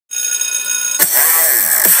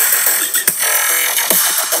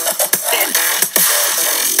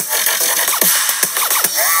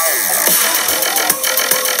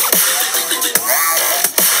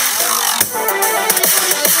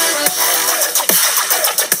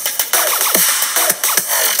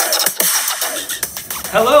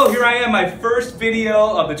Hello, here I am, my first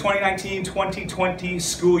video of the 2019-2020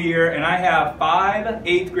 school year, and I have 5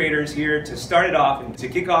 8th graders here to start it off and to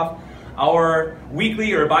kick off our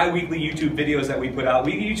weekly or bi-weekly YouTube videos that we put out.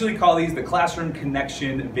 We usually call these the Classroom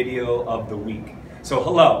Connection Video of the Week. So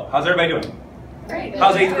hello, how's everybody doing? Great.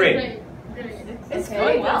 How's 8th grade? It's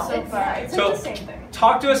going well so far. It's So, like the same thing.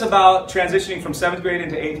 Talk to us about transitioning from 7th grade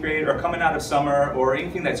into 8th grade, or coming out of summer, or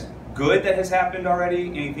anything that's good that has happened already,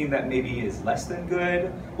 anything that maybe is less than good.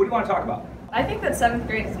 What do you want to talk about? I think that 7th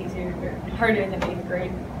grade is easier or harder than 8th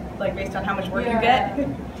grade, like based on how much work you get,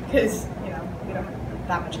 because we don't have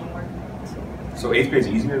that much homework. So 8th grade is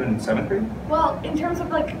easier than 7th grade? Well, in terms of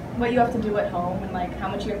like what you have to do at home and like how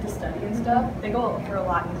much you have to study and stuff, they go for a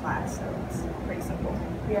lot in class, so it's pretty simple.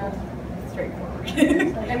 Yeah. Straightforward.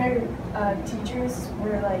 And our teachers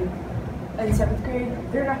were like, in 7th grade,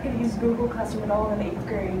 they're not going to use Google Classroom at all. In 8th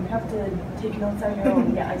grade, you have to take notes on your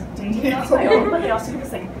own. Yeah, I did take notes on my own, but they also give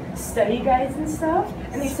us like study guides and stuff.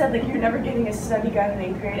 And they said like you're never getting a study guide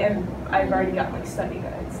in 8th grade, and I've already got like study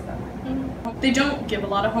guides stuff. They don't give a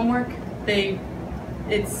lot of homework.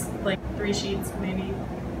 It's like 3 sheets maybe.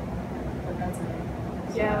 But that's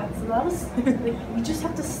it. Yeah, so that was like you just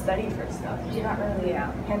have to study for stuff. You're not really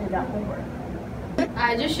handed out homework.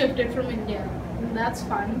 I just shifted from India, and that's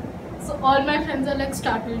fun. So all my friends are like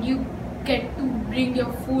startled. You get to bring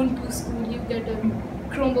your phone to school. You get a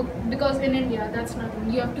Chromebook, because in India that's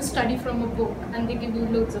nothing. You have to study from a book, and they give you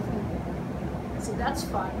loads of homework. So that's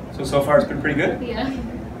fun. So far it's been pretty good? Yeah.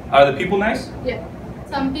 Are the people nice? Yeah.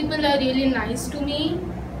 Some people are really nice to me,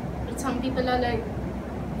 but some people are like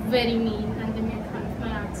very mean, and they make fun of my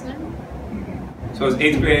accent. So is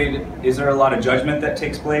 8th grade, is there a lot of judgment that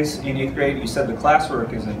takes place in 8th grade? You said the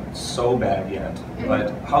classwork isn't so bad yet,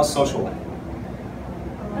 but how's social life?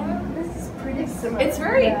 This is pretty similar. It's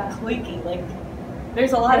very cliquey. Like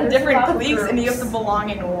there's a lot of different cliques, and you have to belong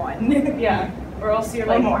in one. Yeah. Or else you're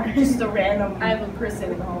like more. just a random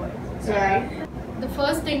person in the hallway. Sorry. The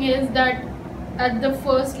first thing is that at the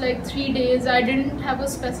first like 3 days I didn't have a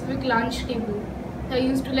specific lunch table. I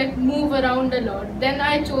used to like move around a lot. Then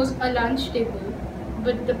I chose a lunch table,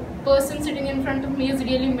 but the person sitting in front of me is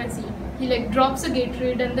really messy. He like drops a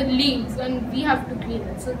Gatorade and then leaves, and we have to clean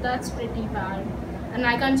it. So that's pretty bad. And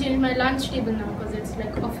I can't change my lunch table now because it's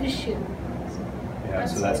like official. Yeah,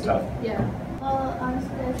 so that's tough. Yeah. Well,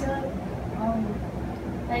 honestly, I feel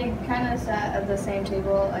like I kind of sat at the same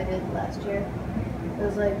table I did last year. It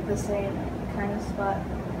was like the same kind of spot.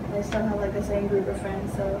 I still have like the same group of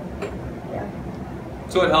friends, so yeah.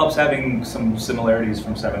 So it helps having some similarities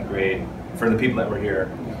from 7th grade for the people that were here.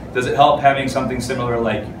 Does it help having something similar,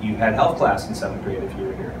 like you had health class in 7th grade if you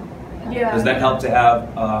were here? Yeah. Does that help to have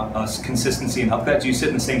a consistency in health class? Do you sit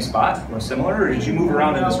in the same spot or similar, or did you move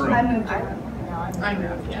around in this room? I moved around. I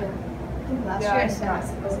moved, yeah. I think last year I sat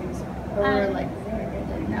over like there,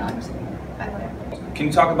 and now I'm sitting back there. Can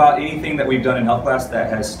you talk about anything that we've done in health class that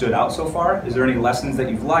has stood out so far? Is there any lessons that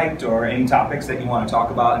you've liked, or any topics that you want to talk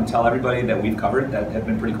about and tell everybody that we've covered that have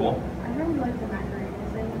been pretty cool? I really like the macarena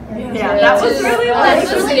thing. Yeah, that was really That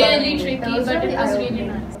nice. was really tricky, That was but really it was really eye-opening.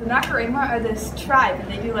 nice. The Macarena are this tribe, and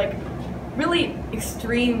they do like really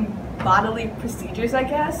extreme bodily procedures, I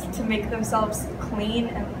guess, to make themselves clean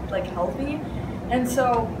and like healthy. And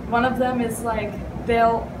so one of them is like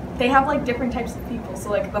they have like different types of people. So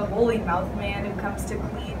like the holy mouth man who comes to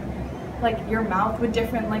clean like your mouth with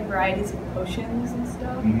different like varieties of potions and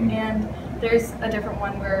stuff. And there's a different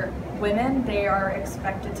one where women, they are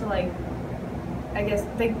expected to like, I guess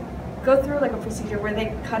they go through like a procedure where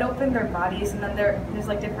they cut open their bodies, and then there's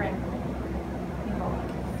like different, you know,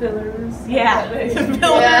 Fillers. yeah, fillers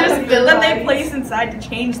Yeah, that they place inside to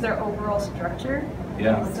change their overall structure.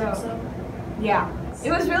 Yeah. So yeah,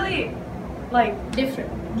 it was really like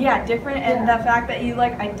Different. yeah, different, and the fact that you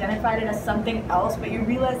like identified it as something else, but you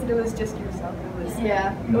realized that it was just yourself. It was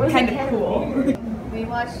Yeah, it was kind of cool. we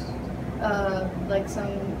watched like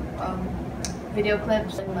some video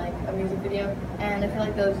clips and like a music video, and I feel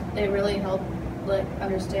like they really help like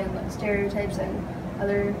understand like stereotypes and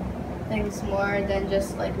other things more than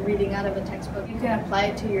just like reading out of a textbook. You can apply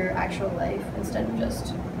it to your actual life instead of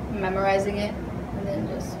just memorizing it and then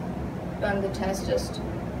just on the test just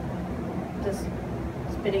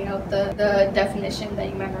spitting out the definition that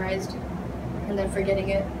you memorized and then forgetting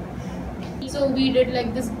it. So we did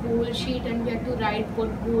like this goal sheet, and we had to write what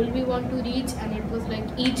goal we want to reach, and it was like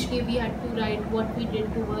each day we had to write what we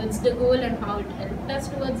did towards the goal and how it helped us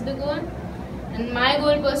towards the goal. And my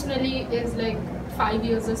goal personally is like 5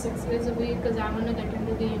 years or 6 years away, because I want to get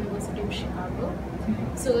into the University of Chicago.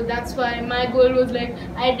 So that's why my goal was like,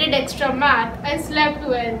 I did extra math, I slept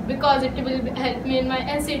well because it will help me in my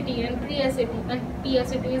SAT and pre-SAT, and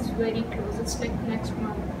PSAT is very close, it's like next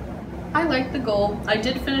month. I like the goal. I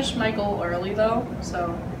did finish my goal early though,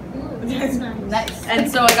 so. Ooh, that's nice. Nice.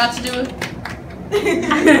 And so I got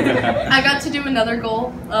to do another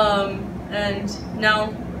goal, and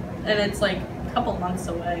it's like a couple months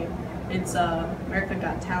away. It's America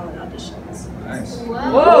Got Talent auditions. Nice.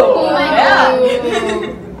 Wow. Whoa. Oh my Yeah.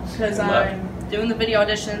 god. Because I'm doing the video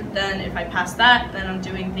audition, then if I pass that, then I'm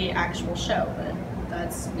doing the actual show. But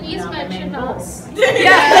that's Please not my main mention goal. us.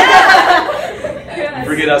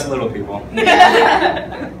 Forget us little people.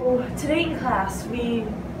 Well, today in class, we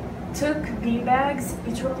took beanbags.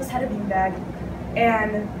 Each one of us had a beanbag,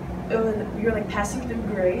 and we were like passing through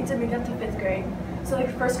grades, and we got to 5th grade. So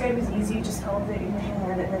like 1st grade was easy, you just held it in your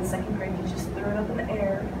hand, and then 2nd grade you just threw it up in the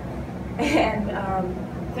air. And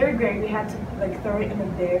 3rd grade we had to like throw it in the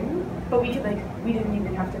bin, but we didn't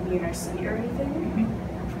even have to be in our seat or anything.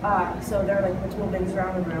 So there were like multiple bins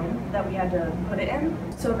around the room that we had to put it in.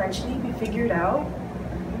 So eventually we figured out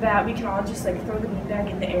that we can all just like throw the beanbag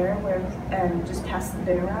in the air and just pass the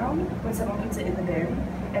bin around when someone puts it in the bin.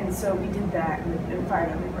 And so we did that, and it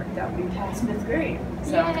finally worked out. We passed 5th grade.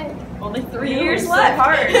 So Yay. Only 3 it years was left. So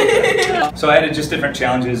hard. So I had just different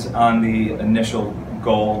challenges on the initial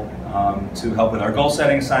goal to help with our goal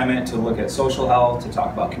setting assignment, to look at social health, to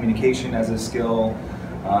talk about communication as a skill.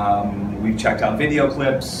 We've checked out video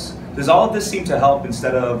clips. Does all of this seem to help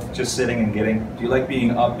instead of just sitting and getting? Do you like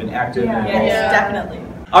being up and active? Yeah. and Yes, involved? definitely.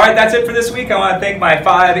 All right, that's it for this week. I want to thank my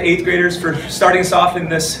 5 8th graders for starting us off in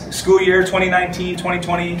this school year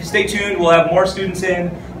 2019-2020. Stay tuned. We'll have more students in,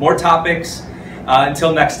 more topics.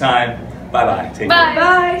 Until next time, bye-bye. Take care.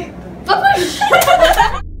 Bye. Bye.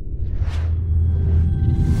 Bye.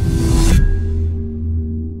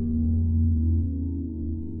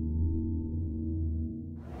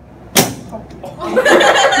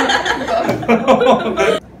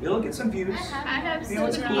 You'll get some views. I have You know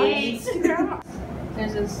what's so cool? many.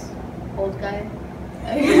 There's this old guy.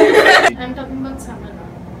 I'm talking about summer now.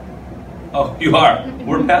 Oh, you are.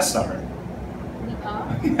 We're past summer. We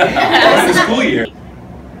are. We're in the school year.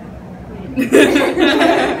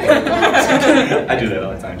 I do that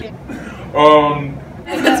all the time.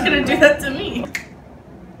 That's gonna do that to me.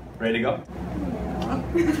 Ready to go? Oh,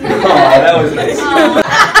 that was nice.